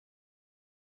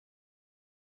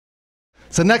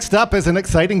So next up is an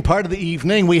exciting part of the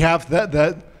evening. We have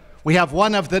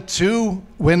one of the two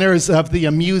winners of the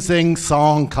amusing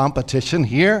song competition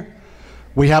here.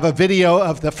 We have a video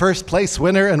of the first place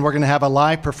winner, and we're going to have a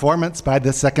live performance by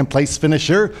the second place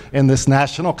finisher in this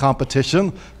national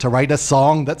competition to write a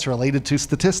song that's related to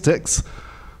statistics.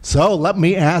 So let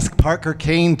me ask Parker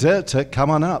Kane to come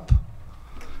on up.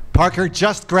 Parker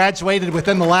just graduated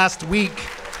within the last week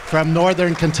from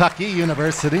Northern Kentucky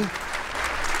University.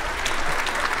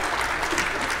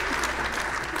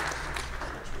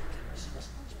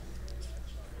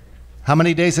 How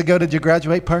many days ago did you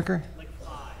graduate, Parker?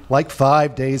 Like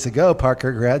 5 days ago,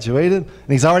 Parker graduated. And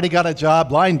he's already got a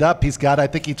job lined up. He's got, I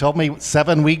think he told me,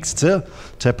 7 weeks to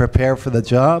prepare for the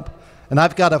job. And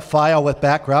I've got a file with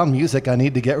background music I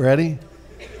need to get ready.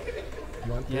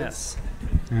 Yes.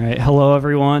 All right. Hello,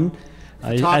 everyone.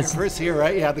 Photographer's here,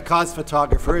 right? Yeah, the cause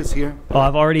photographer is here. Well,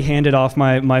 I've already handed off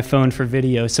my phone for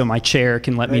video, so my chair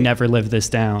can let me never live this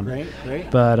down. Right.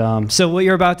 But so what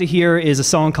you're about to hear is a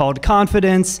song called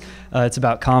Confidence. It's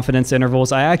about confidence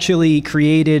intervals. I actually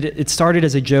created, it started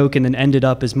as a joke and then ended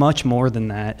up as much more than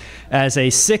that, as a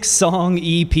 6-song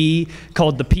EP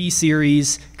called the P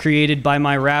Series, created by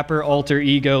my rapper alter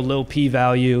ego, Lil P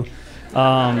Value.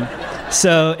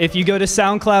 So if you go to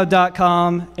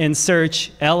soundcloud.com and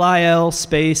search LIL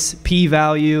space P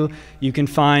Value, you can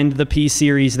find the P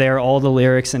Series there, all the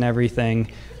lyrics and everything.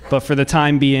 But for the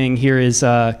time being, here is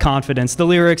Confidence. The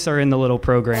lyrics are in the little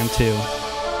program too.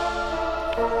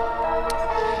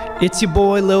 It's your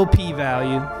boy Lil P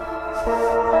Value.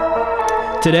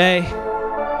 Today,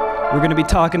 we're going to be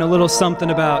talking a little something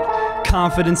about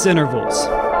confidence intervals.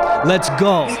 Let's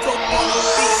go.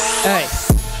 Hey.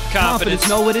 Confidence,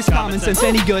 know it is common sense.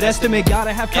 Any good estimate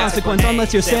gotta have consequence.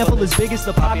 Unless your sample is big as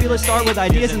the populace. Start with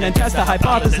ideas and then test the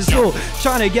hypothesis. Cool.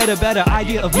 Trying to get a better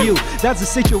idea of you. That's the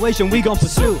situation we gon'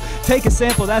 pursue. Take a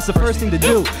sample, that's the first thing to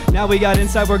do. Now we got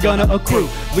insight, we're gonna accrue.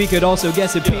 We could also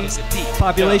guess at P.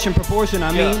 Population proportion,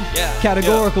 I mean.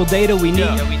 Categorical data we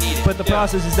need. But the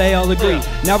process is they all agree.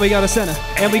 Now we got a center,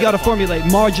 and we gotta formulate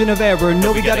margin of error.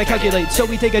 No, we gotta calculate. So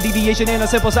we take a deviation and a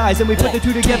sample size, and we put the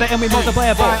two together and we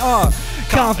multiply it by R.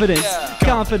 Confidence,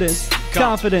 confidence,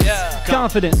 confidence,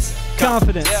 confidence,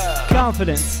 confidence,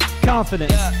 confidence,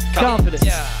 confidence, confidence,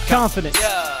 confidence,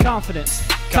 confidence,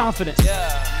 confidence.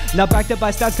 Now backed up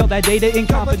by stats, called that data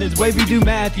incompetence. Way we do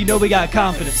math, you know we got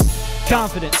confidence,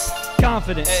 confidence,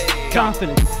 confidence,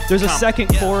 confidence. There's a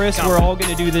second chorus. We're all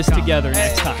gonna do this together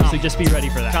next time, so just be ready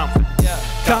for that.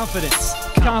 Confidence,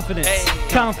 confidence,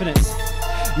 confidence.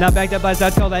 Now backed up by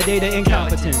stats, called that data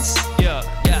incompetence.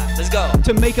 Let's go.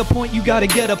 To make a point, you gotta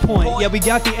get a point. Yeah, we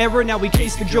got the error, now we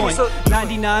case the joint.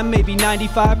 99, maybe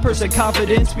 95%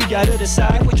 confidence, we gotta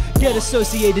decide. Get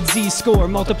associated Z-score,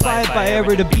 multiply it by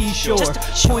error to be sure.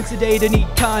 Points of data need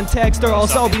context, or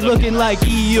else I'll be looking like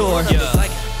Eeyore.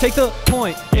 Take the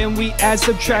point, and we add,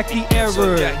 subtract the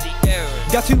error.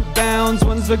 Got two bounds,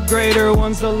 one's the greater,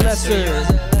 one's the lesser.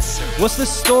 What's the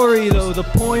story though, the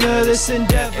point of this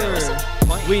endeavor?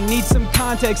 We need some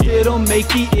context, it'll make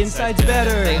the insights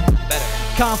better.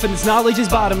 Confidence, knowledge is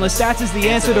bottomless. Stats is the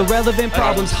answer to relevant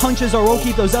problems. Hunches are we'll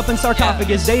keep those up in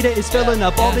sarcophagus. Data is filling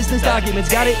up all business documents.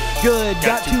 Got it? Good.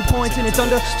 Got 2 points and it's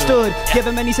understood.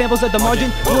 Given many samples at the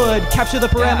margin would capture the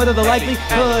parameter, the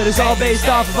likelihood is all based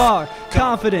off of our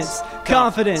confidence,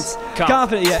 confidence,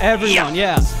 confidence. Yeah, everyone,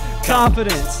 yeah.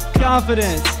 Confidence,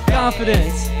 confidence,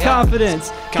 confidence,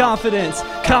 confidence, confidence,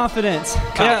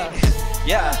 confidence.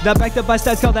 Yeah. Now backed up by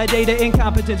stats, called that data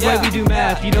incompetence. Way we do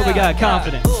math, you know we got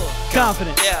confidence.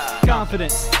 Confidence,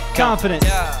 confidence, confidence,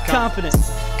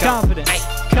 confidence,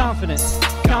 confidence, confidence,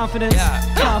 confidence,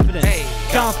 confidence,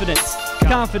 confidence,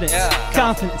 confidence,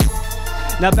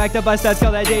 confidence. Now backed up by stats,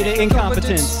 called that data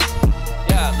incompetence.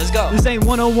 Let's go. This ain't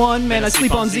 101, man, I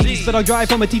sleep on Z's, but I'll drive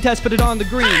home a T-test, put it on the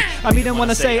green. I mean, I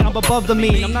wanna say I'm above the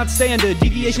mean. I'm not standard,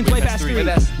 deviation's way past 3.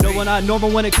 No, we're not normal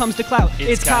when it comes to clout.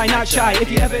 It's Kai, not shy.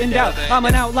 If you ever in doubt, I'm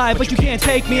an outlier, but you can't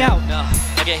take me out.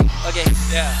 Okay,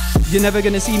 yeah. You're never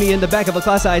gonna see me in the back of a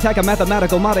class. I attack a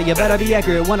mathematical model. You better be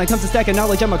accurate. When it comes to stacking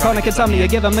knowledge, I'm a chronic insomnia.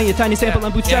 Give me a tiny sample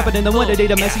and bootstrap it in the winter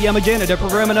data. Messy, I'm a janitor.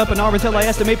 Parameter up an R until I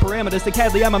estimate parameters. The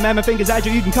Cadley, I'm a mammoth fingers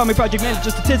agile. You can call me project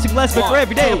manager. Statistical estimate for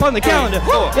every day upon the calendar.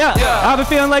 Yeah, I've been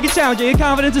feeling like a challenger. Your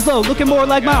confidence is low, looking more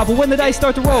like mine. But when the dice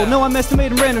start to roll, no, I'm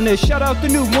estimating randomness. Shout out the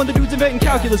noob, one of the dudes inventing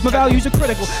calculus. My values are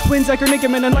critical. Twins, Zechariah,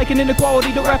 and like an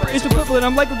inequality. The rapper is equivalent.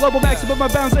 I'm like a global max, but my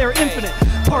bounds they are infinite.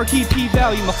 Parkey P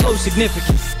value, my flow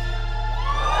significant.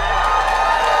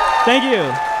 Thank you.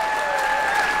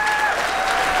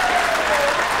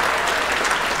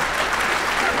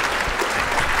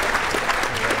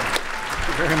 Thank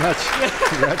you very much.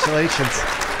 Congratulations.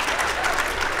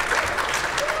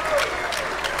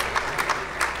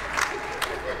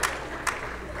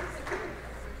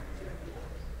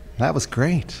 That was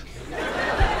great.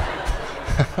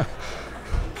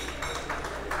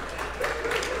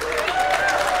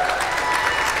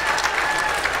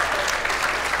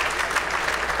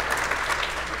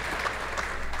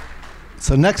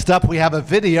 So next up, we have a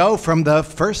video from the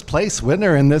first place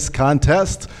winner in this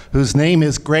contest, whose name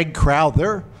is Greg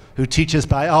Crowther, who teaches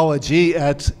biology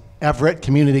at Everett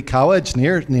Community College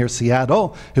near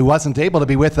Seattle, who wasn't able to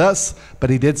be with us, but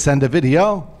he did send a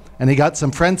video, and he got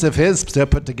some friends of his to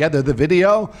put together the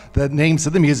video. The names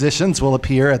of the musicians will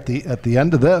appear at the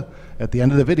end of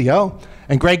the video.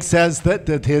 And Greg says that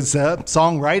his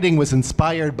songwriting was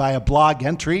inspired by a blog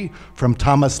entry from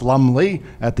Thomas Lumley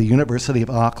at the University of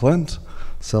Auckland.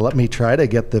 So let me try to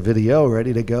get the video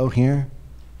ready to go here.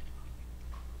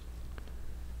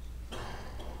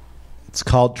 It's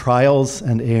called Trials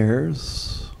and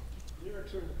Errors.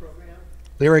 Lyrics are in the program.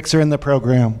 Lyrics are in the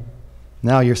program.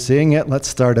 Now you're seeing it. Let's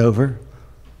start over.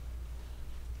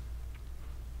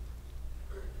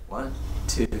 1,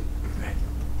 2, 3,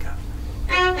 go.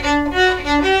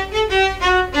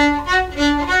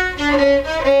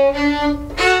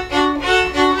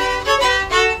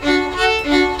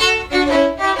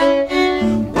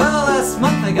 Well, last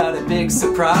month I got a big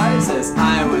surprise as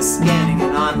I was scanning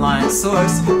an online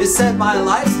source. It said my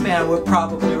lifespan would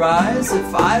probably rise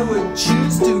if I would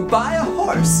choose to buy a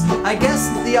horse. I guess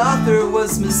the author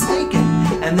was mistaken,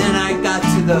 and then I got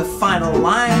to the final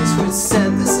lines which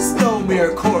said this is no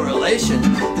mere correlation.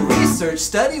 The research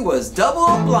study was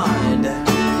double blind. A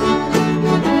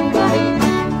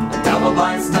double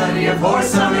blind study of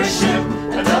horse ownership.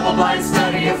 A double blind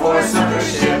study of horse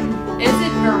ownership. Is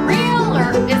it for real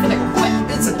or is it a quip?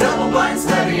 It's a double blind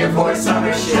study of horse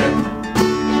ownership.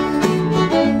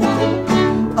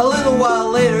 A little while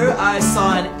later, I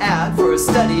saw an ad for a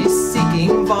study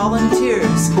seeking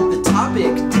volunteers. The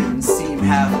topic didn't seem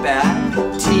half bad,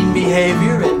 teen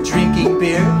behavior and drinking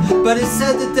beer. But it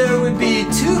said that there would be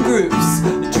 2 groups,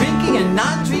 drinking and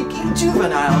non-drinking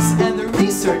juveniles, and the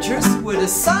researchers would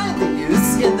assign the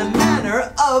youths in the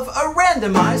manner of a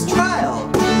randomized trial.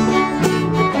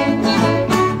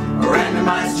 A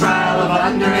randomized trial of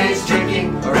underage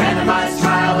drinking. A randomized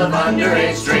trial of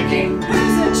underage drinking.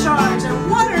 Who's in charge and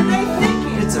what are they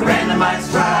thinking? It's a randomized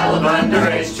trial of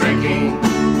underage drinking.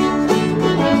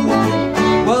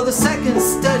 Well, the second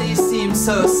study seemed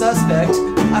so suspect.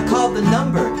 I called the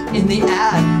number in the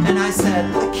ad and I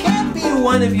said, I can't be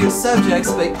one of your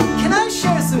subjects, but can I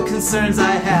share some concerns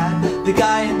I had? The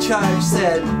guy in charge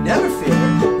said, never fear,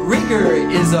 rigor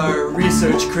is our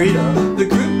research credo. The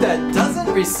group that doesn't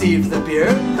receive the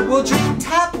beer will drink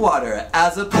tap water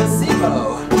as a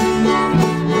placebo.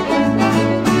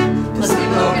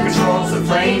 Placebo controls the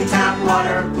plain tap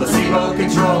water. Placebo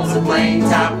controls the plain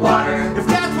tap water. If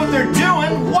that's what they're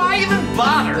doing, why even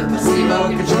bother? The placebo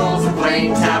controls the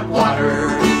plain tap water.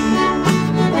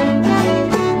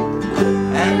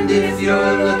 And if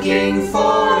you're looking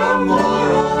for a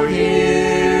moral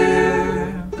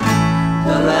here,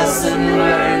 the lesson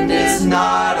learned is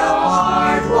not a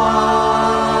hard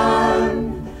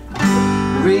one.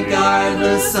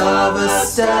 Regardless of a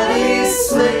study's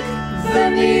slick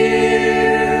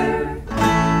veneer,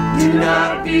 do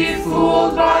not be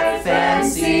fooled by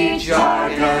fancy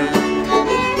jargon.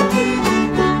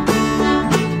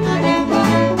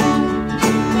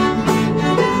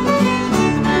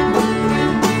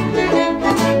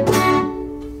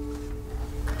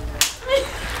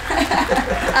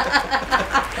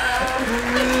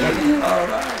 All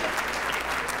right.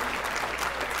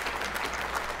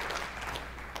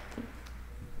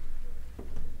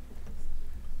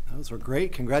 Those were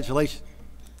great. Congratulations.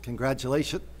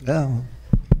 Congratulations. Yeah.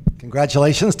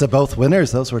 Congratulations to both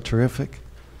winners. Those were terrific.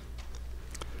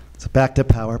 So back to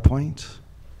PowerPoint.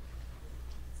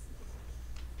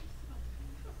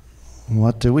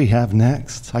 What do we have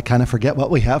next? I kind of forget what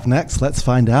we have next. Let's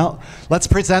find out. Let's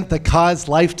present the Cause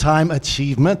Lifetime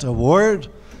Achievement Award.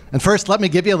 And first, let me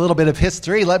give you a little bit of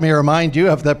history. Let me remind you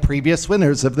of the previous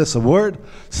winners of this award,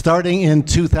 starting in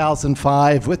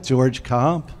 2005 with George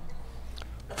Cobb,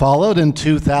 followed in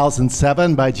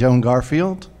 2007 by Joan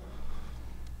Garfield,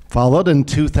 followed in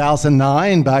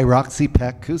 2009 by Roxy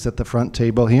Peck, who's at the front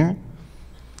table here.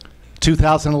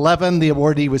 2011, the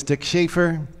awardee was Dick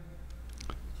Schaefer.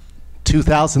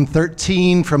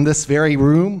 2013, from this very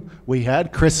room, we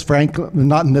had Chris Franklin,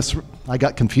 not in this, I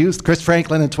got confused, Chris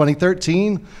Franklin in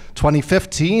 2013.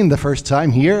 2015, the first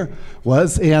time here,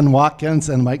 was Ann Watkins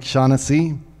and Mike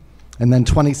Shaughnessy. And then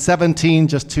 2017,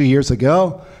 just 2 years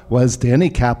ago, was Danny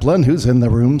Kaplan, who's in the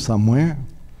room somewhere.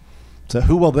 So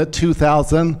who will the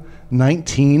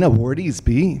 2019 awardees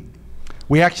be?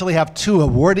 We actually have 2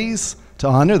 awardees to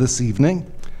honor this evening.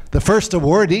 The first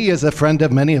awardee is a friend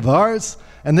of many of ours,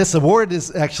 and this award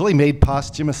is actually made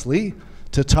posthumously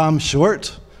to Tom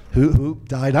Short, who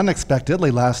died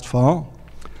unexpectedly last fall.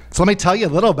 So let me tell you a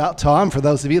little about Tom for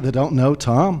those of you that don't know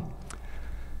Tom.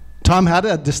 Tom had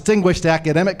a distinguished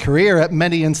academic career at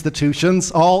many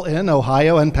institutions, all in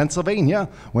Ohio and Pennsylvania,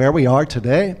 where we are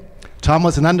today. Tom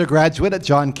was an undergraduate at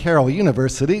John Carroll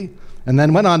University, and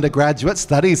then went on to graduate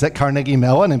studies at Carnegie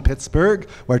Mellon in Pittsburgh,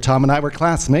 where Tom and I were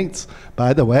classmates,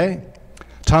 by the way.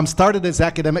 Tom started his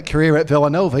academic career at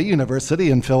Villanova University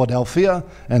in Philadelphia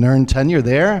and earned tenure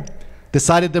there.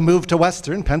 Decided to move to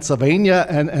Western Pennsylvania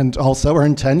and also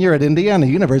earned tenure at Indiana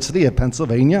University of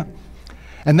Pennsylvania.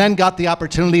 And then got the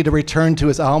opportunity to return to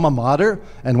his alma mater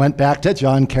and went back to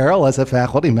John Carroll as a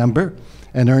faculty member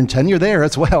and earned tenure there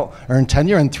as well. Earned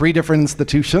tenure in 3 different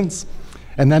institutions.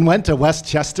 And then went to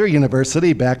Westchester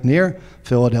University back near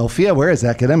Philadelphia, where his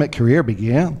academic career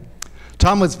began.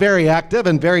 Tom was very active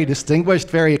and very distinguished,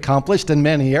 very accomplished in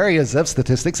many areas of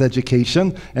statistics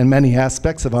education and many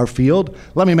aspects of our field.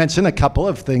 Let me mention a couple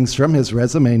of things from his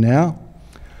resume now.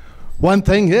 One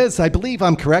thing is, I believe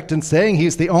I'm correct in saying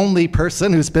he's the only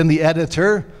person who's been the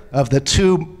editor of the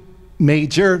 2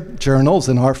 major journals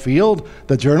in our field,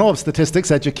 the Journal of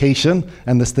Statistics Education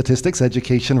and the Statistics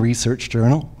Education Research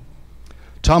Journal.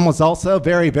 Tom was also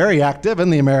very, very active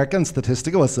in the American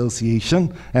Statistical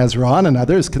Association. As Ron and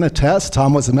others can attest,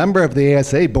 Tom was a member of the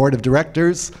ASA Board of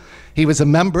Directors. He was a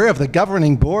member of the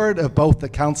governing board of both the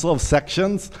Council of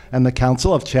Sections and the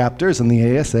Council of Chapters in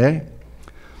the ASA.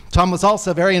 Tom was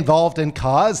also very involved in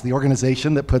CAUSE, the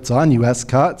organization that puts on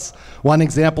USCOTS. One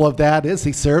example of that is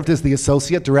he served as the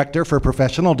Associate Director for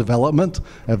Professional Development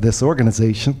of this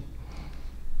organization.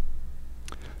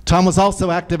 Tom was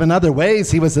also active in other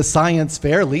ways. He was a science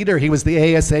fair leader. He was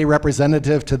the ASA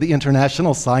representative to the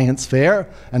International Science Fair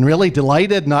and really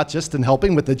delighted not just in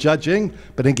helping with the judging,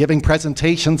 but in giving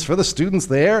presentations for the students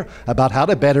there about how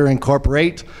to better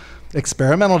incorporate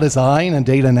experimental design and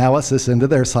data analysis into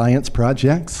their science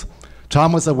projects.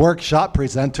 Tom was a workshop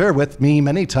presenter with me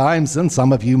many times and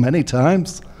some of you many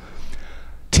times.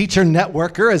 Teacher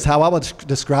networker is how I would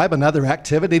describe another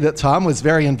activity that Tom was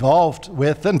very involved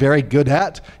with and very good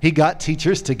at. He got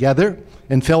teachers together.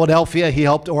 In Philadelphia, he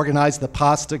helped organize the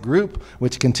PASTA group,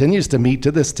 which continues to meet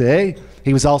to this day.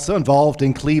 He was also involved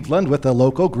in Cleveland with a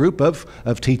local group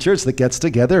of teachers that gets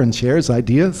together and shares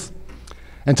ideas.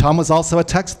 And Tom was also a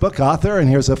textbook author, and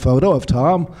here's a photo of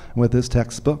Tom with his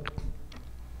textbook.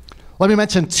 Let me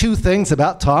mention 2 things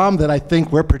about Tom that I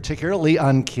think were particularly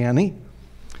uncanny.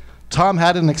 Tom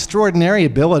had an extraordinary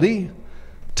ability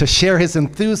to share his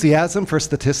enthusiasm for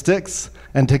statistics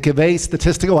and to convey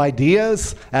statistical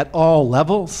ideas at all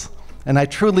levels. And I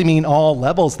truly mean all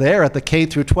levels there, at the K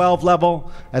through 12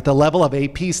 level, at the level of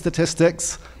AP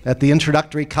statistics, at the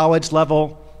introductory college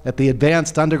level, at the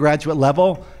advanced undergraduate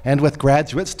level, and with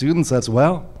graduate students as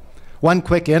well. One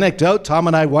quick anecdote, Tom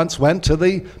and I once went to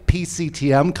the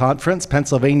PCTM conference,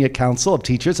 Pennsylvania Council of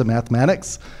Teachers of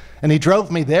Mathematics, and he drove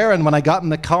me there, and when I got in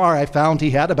the car, I found he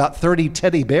had about 30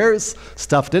 teddy bears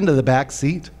stuffed into the back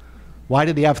seat. Why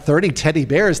did he have 30 teddy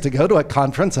bears to go to a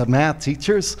conference of math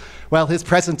teachers? Well, his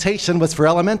presentation was for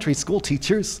elementary school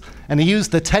teachers, and he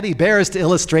used the teddy bears to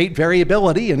illustrate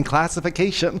variability and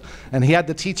classification. And he had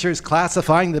the teachers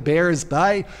classifying the bears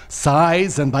by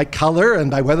size and by color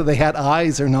and by whether they had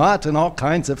eyes or not and all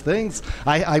kinds of things.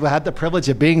 I had the privilege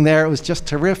of being there. It was just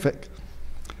terrific.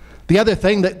 The other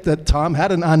thing that Tom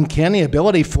had an uncanny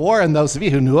ability for, and those of you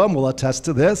who knew him will attest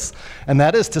to this, and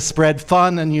that is to spread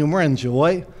fun and humor and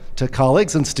joy to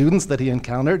colleagues and students that he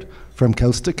encountered from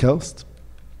coast to coast.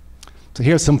 So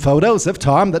here's some photos of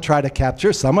Tom that try to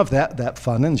capture some of that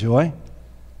fun and joy.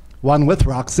 One with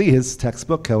Roxy, his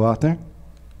textbook co-author.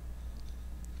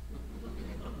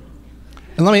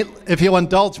 And let me, if you'll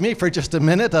indulge me for just a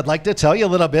minute, I'd like to tell you a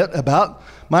little bit about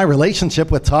my relationship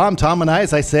with Tom. Tom and I,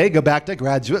 as I say, go back to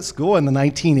graduate school in the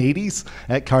 1980s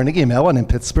at Carnegie Mellon in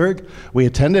Pittsburgh. We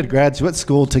attended graduate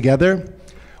school together.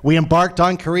 We embarked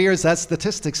on careers as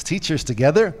statistics teachers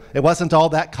together. It wasn't all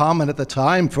that common at the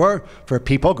time for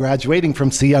people graduating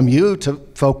from CMU to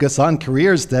focus on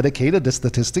careers dedicated to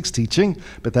statistics teaching,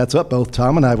 but that's what both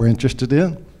Tom and I were interested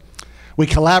in. We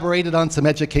collaborated on some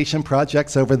education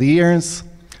projects over the years.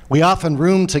 We often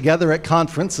roomed together at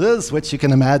conferences, which you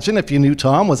can imagine, if you knew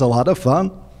Tom, was a lot of fun.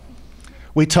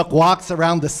 We took walks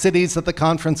around the cities that the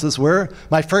conferences were.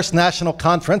 My first national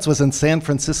conference was in San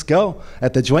Francisco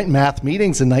at the Joint Math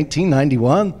Meetings in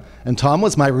 1991, and Tom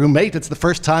was my roommate. It's the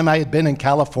first time I had been in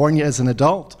California as an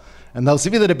adult, And those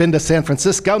of you that have been to San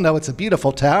Francisco know it's a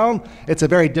beautiful town. It's a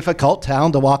very difficult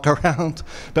town to walk around,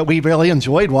 but we really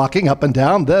enjoyed walking up and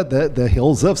down the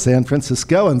hills of San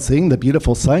Francisco and seeing the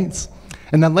beautiful sights.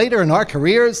 And then later in our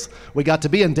careers, we got to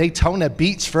be in Daytona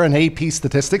Beach for an AP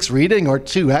statistics reading, or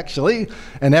two actually.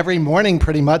 And every morning,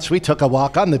 pretty much, we took a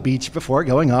walk on the beach before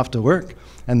going off to work.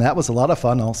 And that was a lot of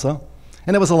fun also.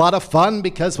 And it was a lot of fun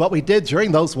because what we did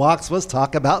during those walks was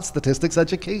talk about statistics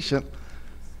education.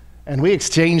 And we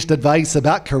exchanged advice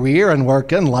about career and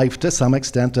work and life to some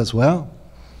extent as well.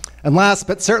 And last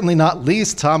but certainly not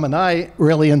least, Tom and I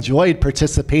really enjoyed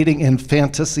participating in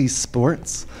fantasy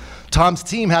sports. Tom's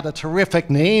team had a terrific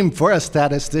name for a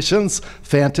statistician's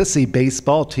fantasy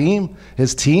baseball team.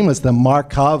 His team was the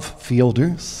Markov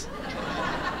Fielders.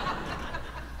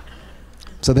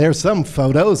 So there's some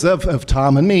photos of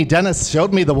Tom and me. Dennis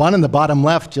showed me the one in the bottom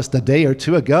left just a day or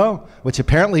two ago, which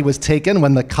apparently was taken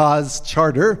when the cause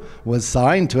charter was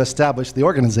signed to establish the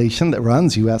organization that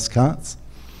runs USCOTS.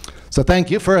 So thank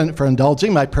you for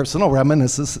indulging my personal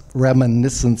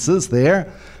reminiscences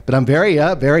there. But I'm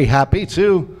very happy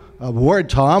to award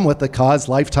Tom with the Cause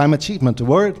Lifetime Achievement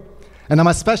Award. And I'm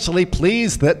especially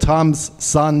pleased that Tom's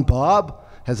son, Bob,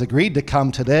 has agreed to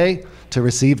come today to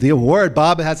receive the award.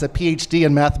 Bob has a PhD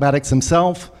in mathematics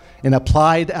himself in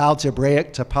applied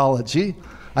algebraic topology.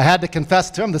 I had to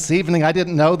confess to him this evening I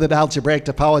didn't know that algebraic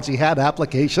topology had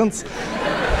applications.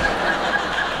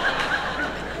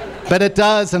 But it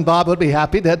does, and Bob would be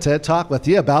happy to talk with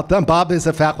you about them. Bob is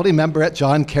a faculty member at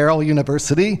John Carroll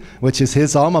University, which is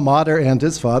his alma mater and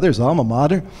his father's alma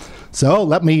mater. So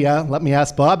let me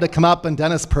ask Bob to come up, and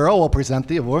Dennis Pearl will present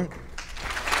the award.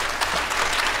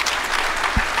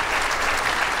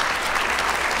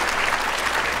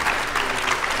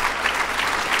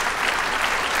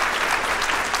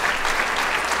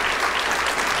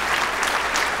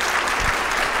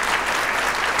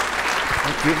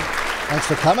 Thank you. Thanks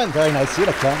for coming. Very nice of you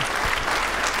to come.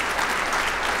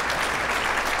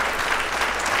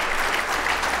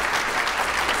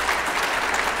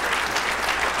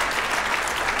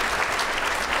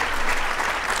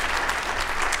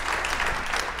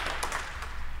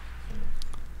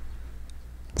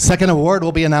 Second award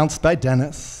will be announced by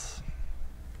Dennis.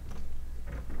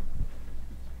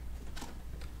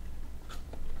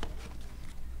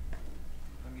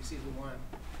 Let me see who won.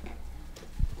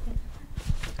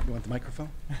 You want the microphone?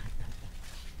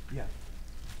 Yeah.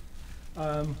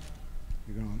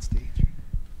 You're going on stage.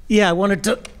 Yeah, I wanted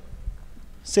to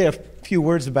say a few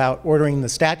words about ordering the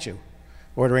statue,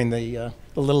 ordering the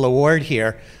little award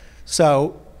here.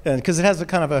 So, because it has a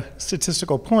kind of a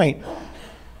statistical point.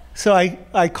 So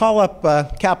I call up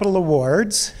Capital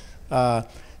Awards, and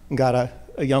got a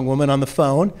young woman on the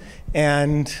phone,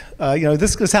 and you know,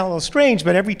 this could sound a little strange,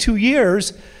 but every 2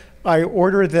 years I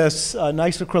order this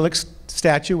nice acrylic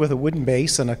statue with a wooden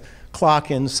base and a clock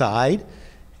inside,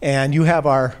 and you have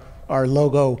our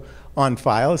logo on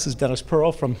file. This is Dennis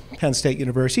Pearl from Penn State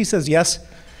University. He says, yes,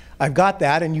 I've got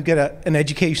that, and you get an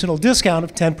educational discount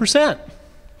of 10%.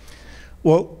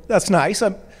 Well, that's nice.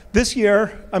 This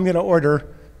year I'm going to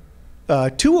order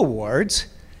 2 awards,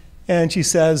 and she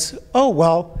says, oh,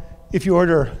 well, if you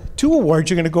order 2 awards,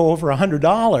 you're going to go over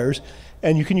 $100,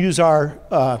 and you can use our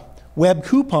web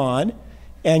coupon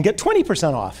and get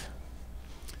 20% off.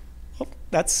 Well,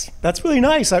 that's really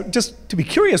nice. Just to be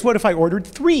curious, what if I ordered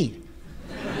 3?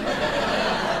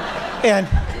 And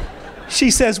she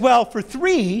says, well, for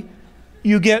 3,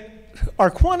 you get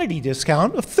our quantity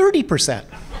discount of 30%.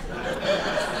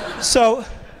 So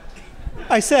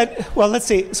I said, well, let's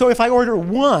see. So if I order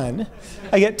 1,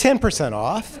 I get 10%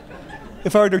 off.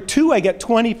 If I order 2, I get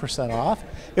 20% off.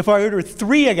 If I order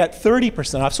 3, I get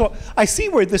 30% off. So I see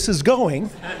where this is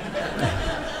going.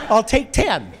 I'll take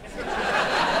 10.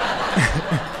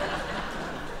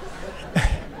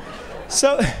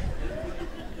 So,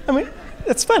 I mean,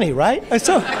 it's funny, right?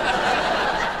 So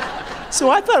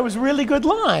I thought it was a really good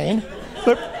line,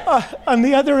 but on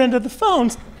the other end of the phone,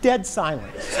 dead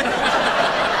silence.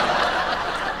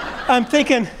 I'm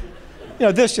thinking, you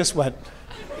know, this just went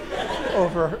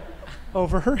over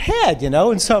her head, you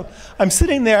know, and so I'm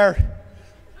sitting there,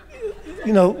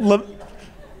 you know,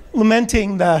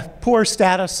 lamenting the poor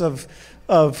status of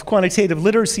quantitative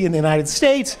literacy in the United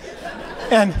States,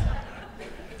 and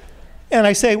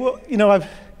I say, well, you know, I've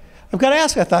got to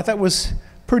ask. I thought that was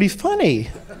pretty funny,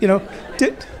 you know.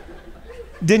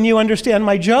 Didn't you understand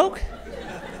my joke?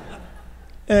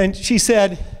 And she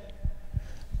said,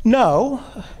 no,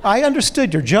 I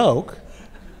understood your joke.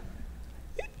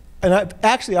 And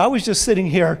I was just sitting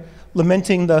here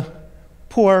lamenting the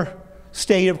poor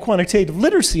state of quantitative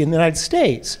literacy in the United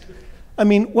States. I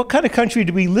mean, what kind of country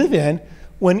do we live in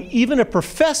when even a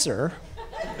professor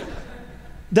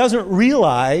doesn't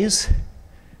realize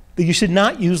that you should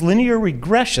not use linear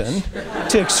regression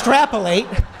to extrapolate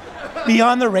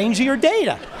beyond the range of your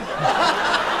data.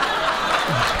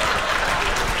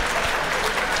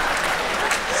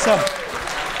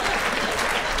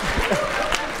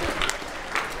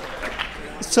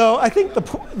 So I think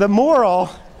the moral,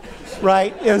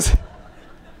 right, is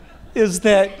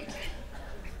that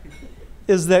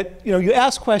you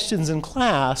ask questions in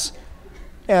class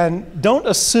and don't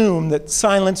assume that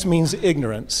silence means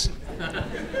ignorance.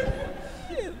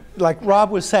 Like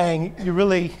Rob was saying,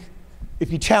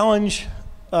 if you challenge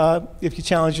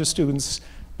your students,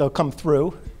 they'll come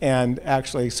through and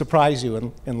actually surprise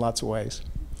you in lots of ways.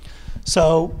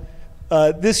 So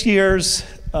this year's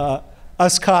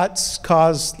USCOTS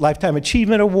Cause Lifetime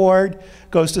Achievement Award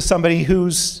goes to somebody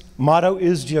whose motto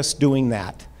is just doing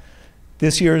that.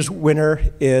 This year's winner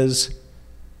is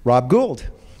Rob Gould.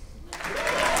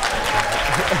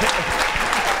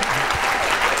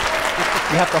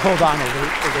 You have to hold on a little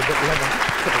bit.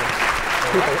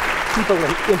 We have people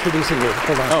introducing you.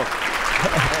 Hold on. Oh.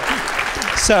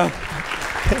 So,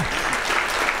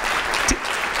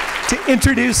 to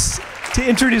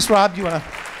introduce Rob, do you want to?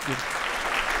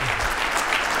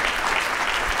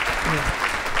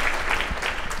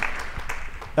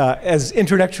 As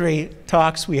introductory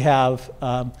talks, we have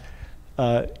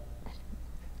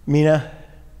Mina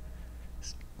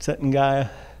Settingaya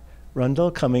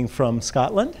Rundle coming from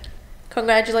Scotland.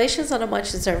 Congratulations on a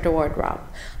much-deserved award, Rob.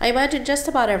 I imagine just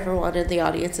about everyone in the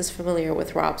audience is familiar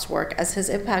with Rob's work, as his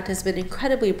impact has been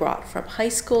incredibly broad, from high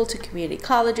school to community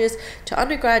colleges to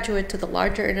undergraduate to the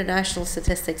larger international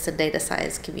statistics and data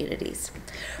science communities.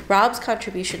 Rob's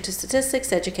contribution to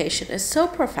statistics education is so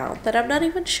profound that I'm not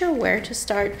even sure where to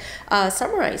start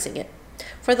summarizing it.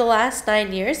 For the last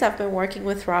 9 years, I've been working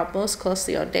with Rob most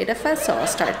closely on DataFest, so I'll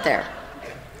start there.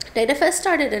 DataFest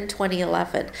started in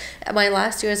 2011, my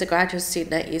last year as a graduate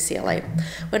student at UCLA.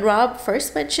 When Rob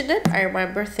first mentioned it, I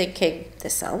remember thinking,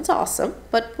 this sounds awesome,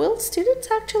 but will students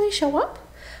actually show up?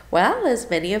 Well, as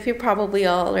many of you probably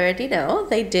already know,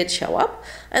 they did show up,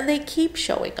 and they keep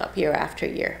showing up year after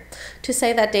year. To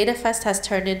say that DataFest has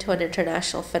turned into an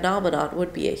international phenomenon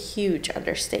would be a huge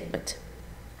understatement.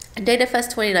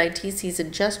 DataFest 2019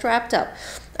 season just wrapped up,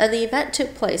 and the event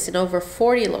took place in over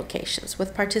 40 locations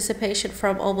with participation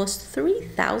from almost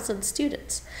 3,000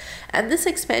 students. And this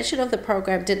expansion of the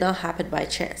program did not happen by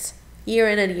chance. Year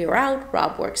in and year out,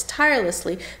 Rob works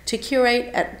tirelessly to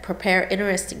curate and prepare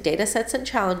interesting datasets and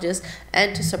challenges,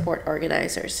 and to support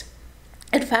organizers.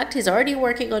 In fact, he's already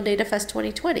working on DataFest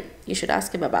 2020. You should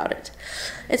ask him about it.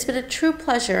 It's been a true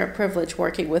pleasure and privilege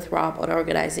working with Rob on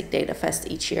organizing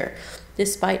DataFest each year,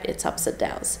 despite its ups and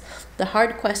downs. The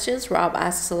hard questions Rob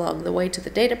asks along the way to the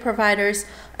data providers,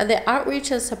 and the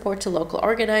outreach and support to local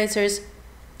organizers,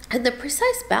 and the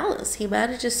precise balance he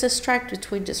manages to strike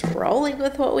between just rolling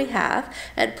with what we have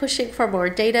and pushing for more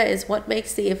data is what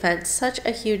makes the event such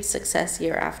a huge success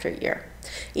year after year.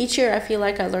 Each year I feel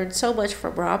like I learn so much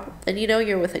from Rob, and you know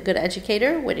you're with a good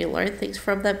educator when you learn things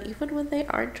from them even when they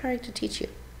aren't trying to teach you.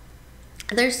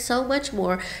 There's so much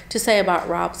more to say about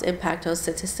Rob's impact on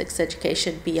statistics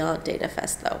education beyond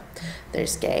DataFest though.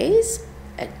 There's GAZE,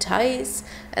 and TICE,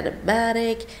 and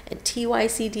AMATIC, and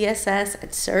TYC-DSS,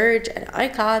 and SURGE, and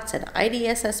ICOTS, and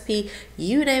IDSSP,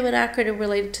 you name an acronym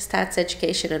related to stats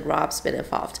education, and Rob's been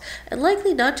involved. And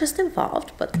likely not just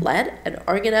involved, but led and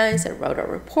organized and wrote a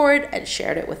report and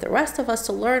shared it with the rest of us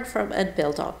to learn from and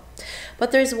build on.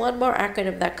 But there's one more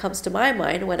acronym that comes to my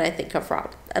mind when I think of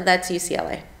Rob, and that's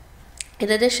UCLA. In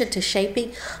addition to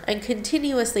shaping and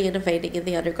continuously innovating in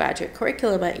the undergraduate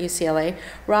curriculum at UCLA,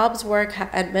 Rob's work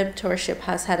and mentorship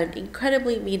has had an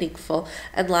incredibly meaningful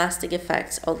and lasting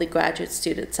effect on the graduate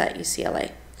students at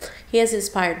UCLA. He has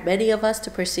inspired many of us to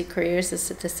pursue careers in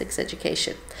statistics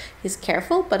education. His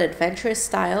careful but adventurous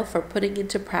style for putting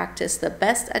into practice the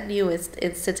best and newest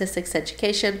in statistics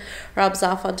education rubs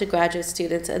off onto graduate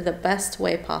students in the best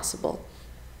way possible.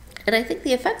 And I think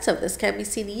the effects of this can be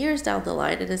seen years down the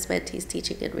line in his mentees'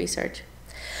 teaching and research.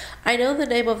 I know the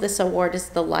name of this award is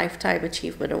the Lifetime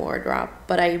Achievement Award, Rob,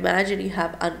 but I imagine you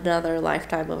have another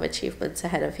lifetime of achievements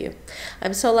ahead of you.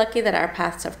 I'm so lucky that our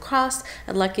paths have crossed,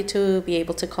 and lucky to be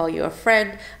able to call you a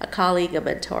friend, a colleague, a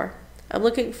mentor. I'm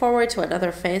looking forward to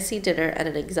another fancy dinner at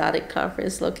an exotic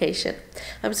conference location.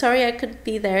 I'm sorry I couldn't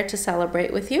be there to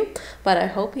celebrate with you, but I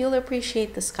hope you'll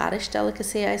appreciate the Scottish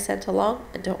delicacy I sent along,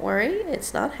 and don't worry,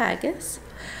 it's not haggis.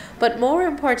 But more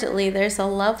importantly, there's a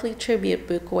lovely tribute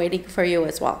book waiting for you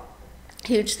as well.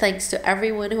 Huge thanks to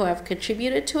everyone who have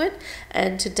contributed to it,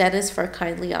 and to Dennis for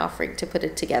kindly offering to put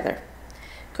it together.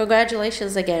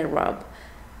 Congratulations again, Rob.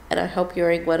 and I hope you're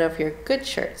wearing one of your good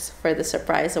shirts for the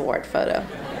surprise award photo.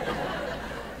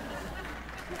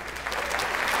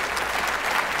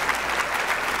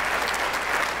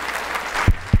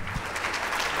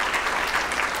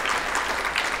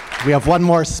 We have one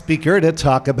more speaker to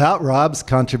talk about Rob's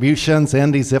contributions,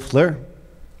 Andy Ziffler.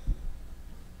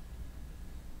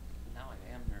 Now I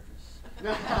am nervous.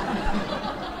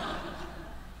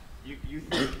 You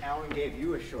think Alan gave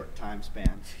you a short time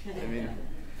span. I mean,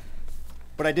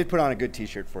 but I did put on a good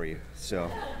t-shirt for you,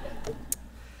 so.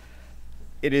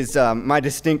 It is my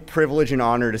distinct privilege and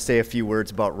honor to say a few words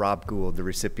about Rob Gould, the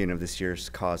recipient of this year's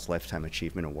Cause Lifetime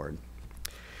Achievement Award.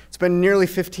 It's been nearly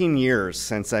 15 years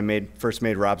since I first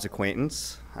made Rob's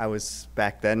acquaintance.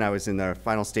 Back then, I was in the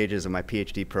final stages of my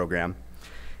PhD program,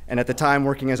 and at the time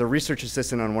working as a research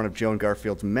assistant on one of Joan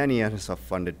Garfield's many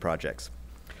NSF-funded projects.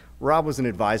 Rob was an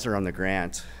advisor on the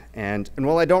grant, and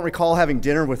while I don't recall having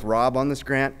dinner with Rob on this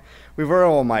grant, we very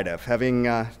well might have.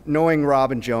 Knowing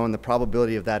Rob and Joan, the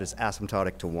probability of that is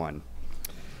asymptotic to 1.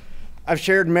 I've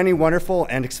shared many wonderful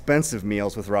and expensive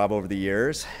meals with Rob over the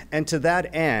years, and to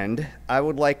that end, I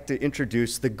would like to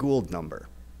introduce the Gould number.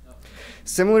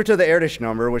 Similar to the Erdős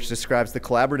number, which describes the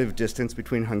collaborative distance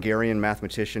between Hungarian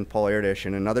mathematician Paul Erdős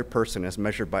and another person as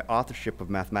measured by authorship of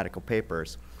mathematical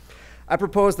papers, I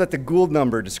propose that the Gould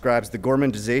number describes the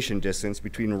gourmandization distance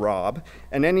between Rob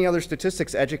and any other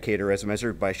statistics educator as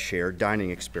measured by shared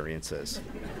dining experiences.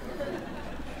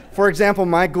 For example,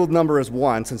 my Gould number is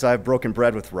 1 since I have broken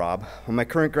bread with Rob, while my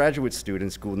current graduate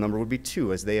students' Gould number would be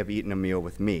 2 as they have eaten a meal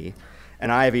with me,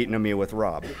 and I have eaten a meal with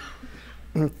Rob.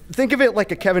 Think of it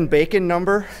like a Kevin Bacon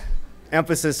number,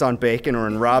 emphasis on bacon, or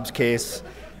in Rob's case,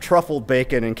 truffled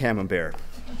bacon and camembert.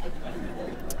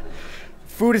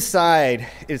 Food aside,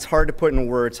 it's hard to put in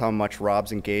words how much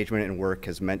Rob's engagement and work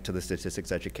has meant to the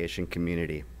statistics education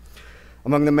community.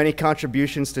 Among the many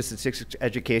contributions to statistics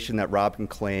education that Rob can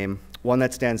claim, one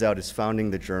that stands out is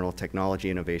founding the journal Technology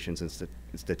Innovations in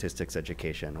Statistics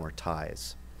Education, or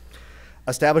TIES.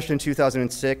 Established in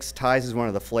 2006, TIES is one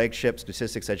of the flagship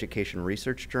statistics education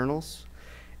research journals.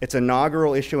 Its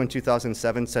inaugural issue in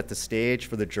 2007 set the stage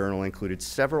for the journal, included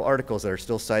several articles that are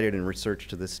still cited in research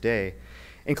to this day,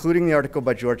 including the article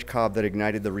by George Cobb that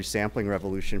ignited the resampling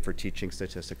revolution for teaching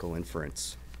statistical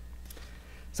inference.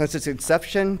 Since its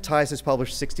inception, TIES has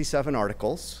published 67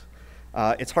 articles.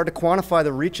 It's hard to quantify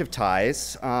the reach of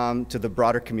TIES to the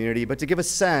broader community, but to give a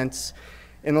sense,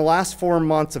 in the last 4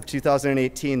 months of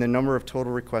 2018, the number of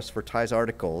total requests for TIES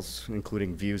articles,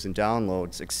 including views and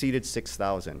downloads, exceeded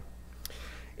 6,000.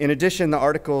 In addition, the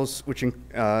articles, which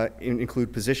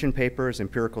include position papers,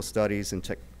 empirical studies,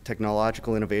 and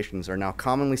technological innovations, are now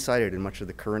commonly cited in much of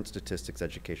the current statistics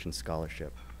education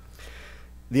scholarship.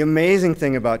 The amazing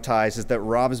thing about TIES is that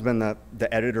Rob has been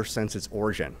the editor since its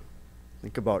origin.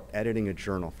 Think about editing a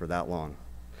journal for that long.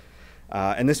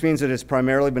 And this means that it's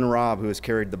primarily been Rob who has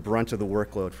carried the brunt of the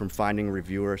workload, from finding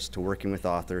reviewers to working with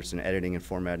authors and editing and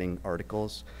formatting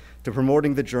articles to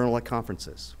promoting the journal at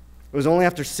conferences. It was only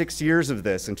after 6 years of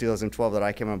this in 2012 that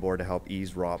I came on board to help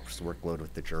ease Rob's workload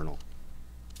with the journal.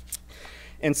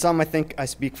 In sum, I think I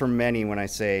speak for many when I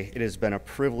say it has been a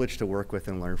privilege to work with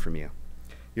and learn from you.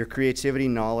 Your creativity,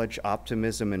 knowledge,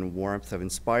 optimism, and warmth have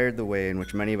inspired the way in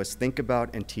which many of us think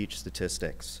about and teach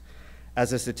statistics.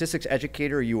 As a statistics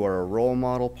educator, you are a role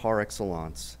model par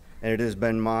excellence, and it has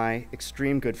been my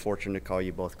extreme good fortune to call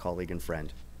you both colleague and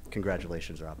friend.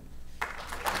 Congratulations, Rob.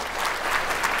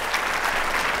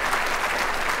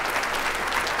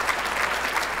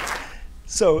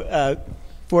 So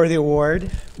for the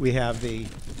award, we have the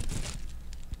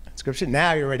inscription.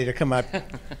 Now you're ready to come up.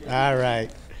 All right.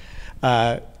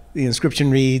 The inscription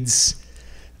reads,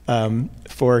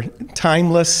 for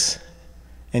timeless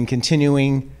and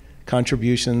continuing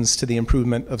contributions to the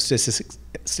improvement of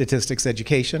statistics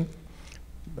education.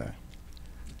 The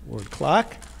word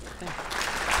clock.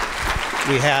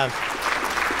 We have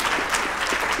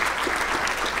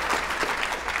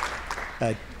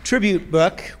a tribute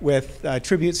book with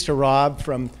tributes to Rob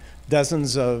from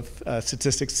dozens of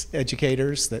statistics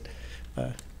educators that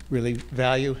really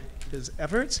value his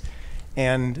efforts,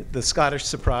 and the Scottish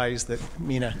surprise that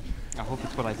Mina I hope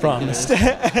it's what I think promised. it is.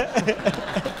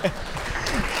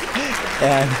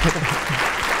 And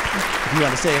you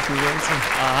want to say a few words?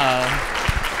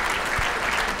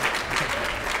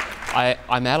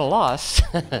 I'm at a loss.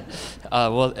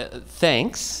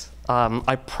 Thanks.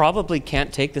 I probably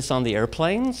can't take this on the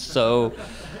airplane, so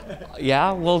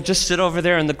yeah, we'll just sit over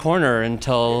there in the corner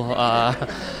until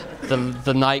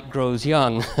the night grows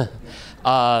young.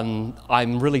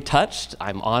 I'm really touched.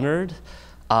 I'm honored.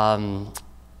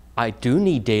 I do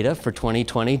need data for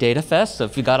 2020 Data Fest, so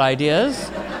if you got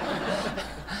ideas.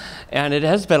 And it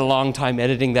has been a long time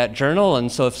editing that journal,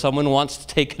 and so if someone wants to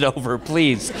take it over,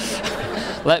 please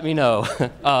let me know.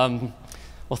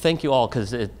 Well, thank you all,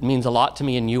 because it means a lot to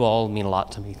me, and you all mean a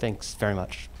lot to me. Thanks very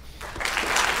much.